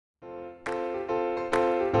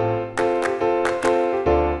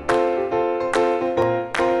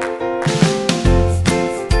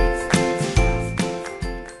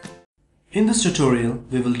In this tutorial,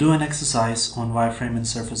 we will do an exercise on wireframe and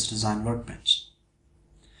surface design workbench.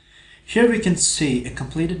 Here we can see a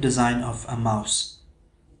completed design of a mouse.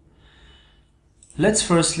 Let's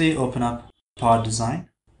firstly open up Part Design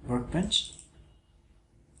workbench.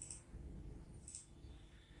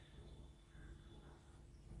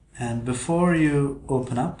 And before you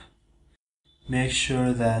open up, make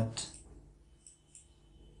sure that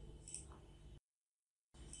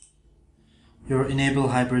your Enable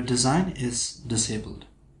Hybrid Design is disabled.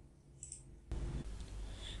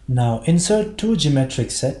 Now insert two geometric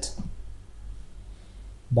set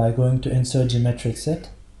by going to Insert Geometric Set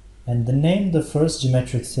and then name the first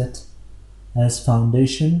geometric set as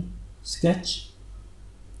Foundation Sketch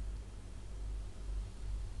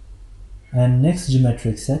and next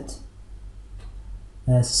geometric set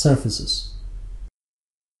as Surfaces.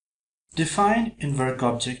 Define in work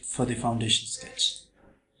object for the foundation sketch.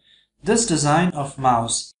 This design of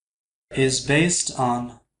mouse is based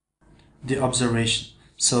on the observation,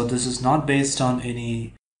 so this is not based on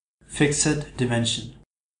any fixed dimension.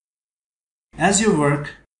 As you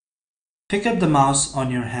work, pick up the mouse on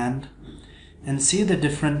your hand and see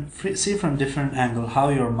from different angle how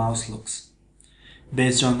your mouse looks.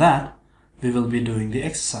 Based on that, we will be doing the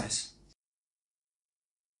exercise.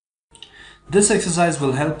 This exercise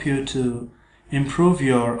will help you to improve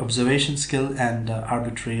your observation skill and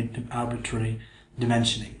arbitrary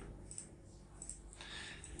dimensioning.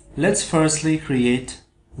 Let's firstly create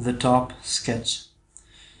the top sketch.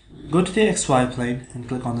 Go to the XY plane and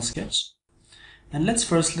click on the sketch. And let's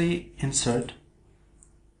firstly insert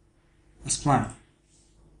a spline.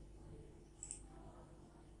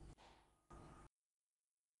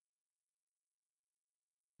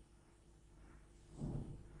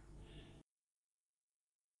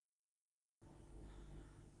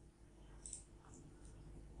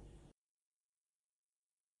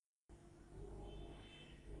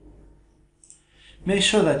 Make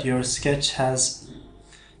sure that your sketch has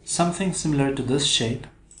something similar to this shape.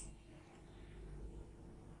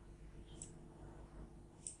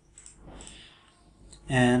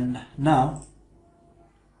 And now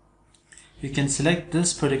you can select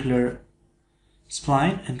this particular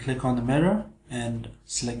spline and click on the mirror and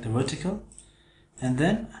select the vertical and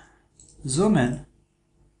then zoom in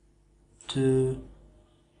to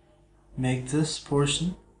make this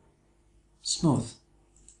portion smooth.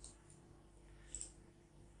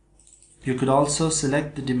 You could also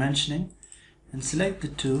select the dimensioning and select the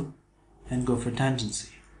two and go for tangency.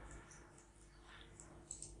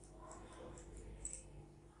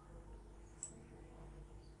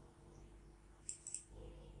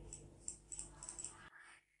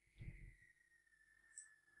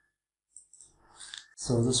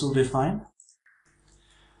 So this will be fine.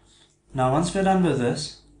 Now once we're done with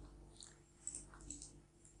this,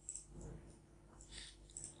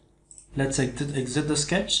 let's exit the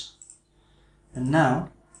sketch. And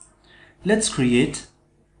now let's create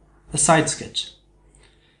a side sketch.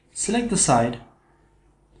 Select the side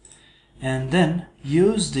and then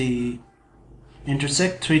use the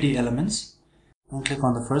intersect 3D elements and click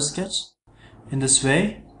on the first sketch. In this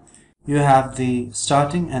way you have the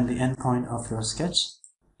starting and the end point of your sketch.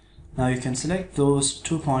 Now you can select those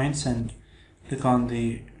 2 points and click on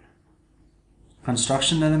the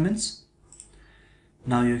construction elements.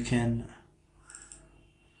 Now you can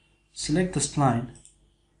select the spline.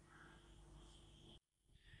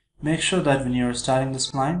 Make sure that when you're starting the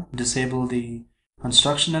spline, disable the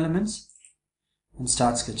construction elements and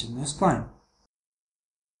start sketching the spline.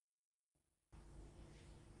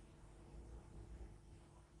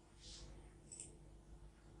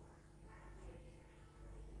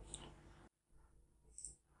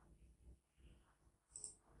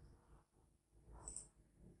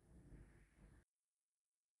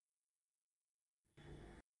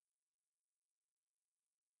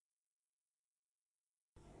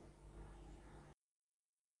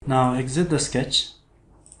 Now exit the sketch.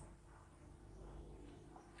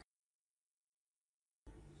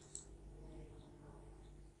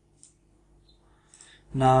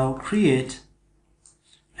 Now create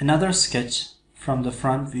another sketch from the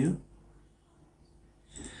front view.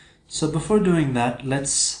 So before doing that,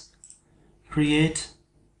 let's create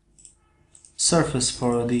surface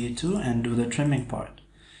for the two and do the trimming part.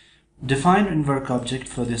 Define in work object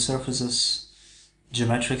for the surfaces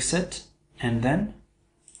geometric set and then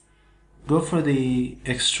go for the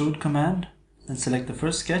extrude command and select the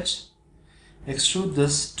first sketch. Extrude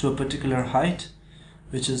this to a particular height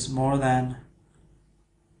which is more than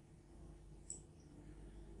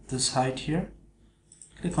this height here.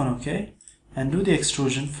 Click on OK and do the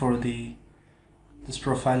extrusion for this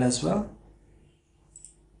profile as well.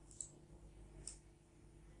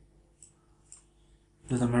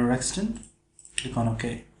 with a mirror extend, click on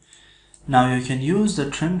OK. Now you can use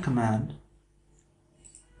the trim command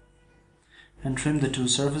and trim the two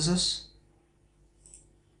surfaces.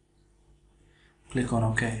 Click on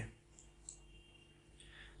OK.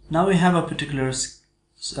 Now we have a particular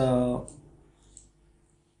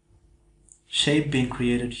shape being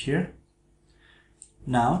created here.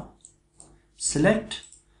 Now select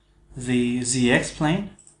the ZX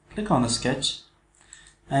plane, click on the sketch,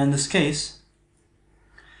 and in this case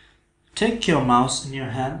take your mouse in your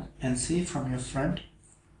hand and see from your front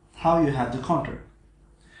how you have the contour.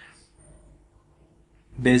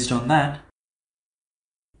 Based on that,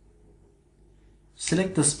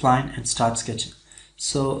 select the spline and start sketching.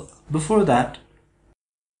 So before that,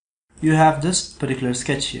 you have this particular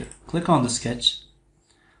sketch here. Click on the sketch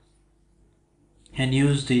and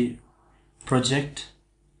use the project,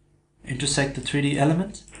 intersect the 3D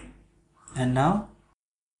element, and now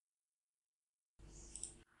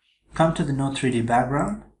come to the no 3D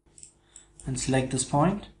background and select this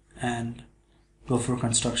point and go for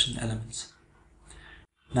construction elements.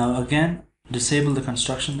 Now again, disable the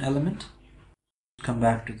construction element, come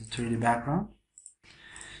back to the 3D background.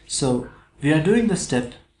 So we are doing this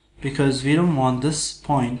step because we don't want this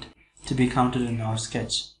point to be counted in our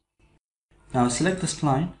sketch. Now select the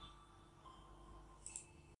spline,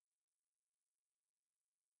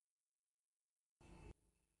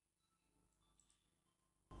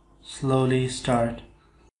 slowly start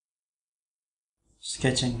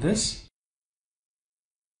sketching this.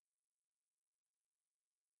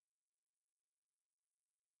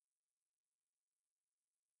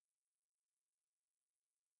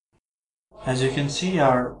 As you can see,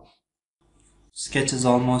 our sketch is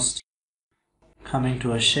almost coming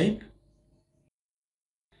to a shape.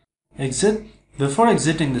 Before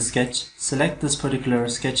exiting the sketch, select this particular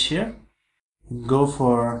sketch here. Go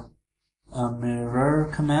for a mirror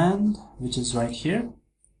command, which is right here.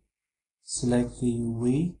 Select the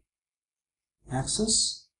V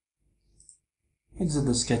axis. Exit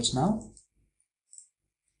the sketch now.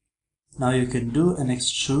 Now you can do an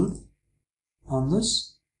extrude on this.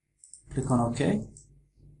 Click on OK.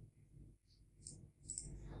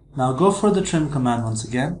 Now go for the trim command once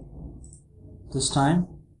again. This time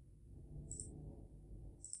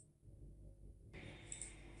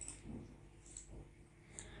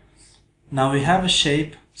now we have a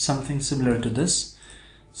shape something similar to this.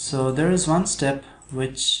 So there is one step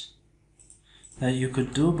that you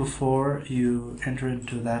could do before you enter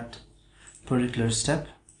into that particular step.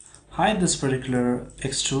 Hide this particular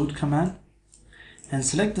extrude command and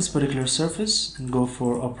select this particular surface and go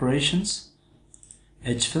for operations,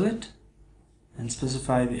 edge fillet, and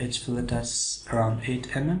specify the edge fillet as around 8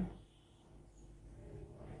 mm,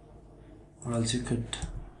 or else you could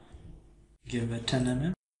give it 10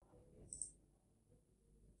 mm.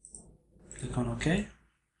 Click on OK.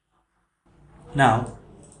 Now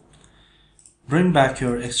bring back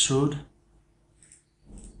your extrude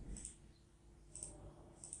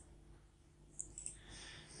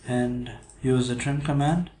and use the trim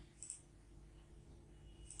command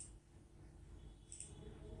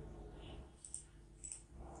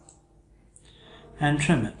and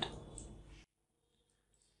trim it.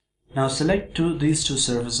 Now select these two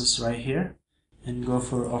surfaces right here and go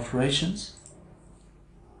for operations,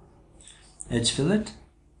 edge fillet.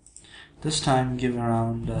 This time give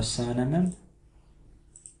around 7 mm.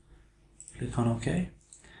 Click on OK.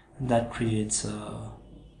 And that creates a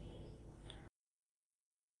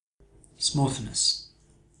smoothness.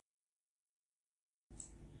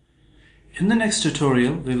 In the next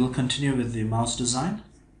tutorial, we will continue with the mouse design.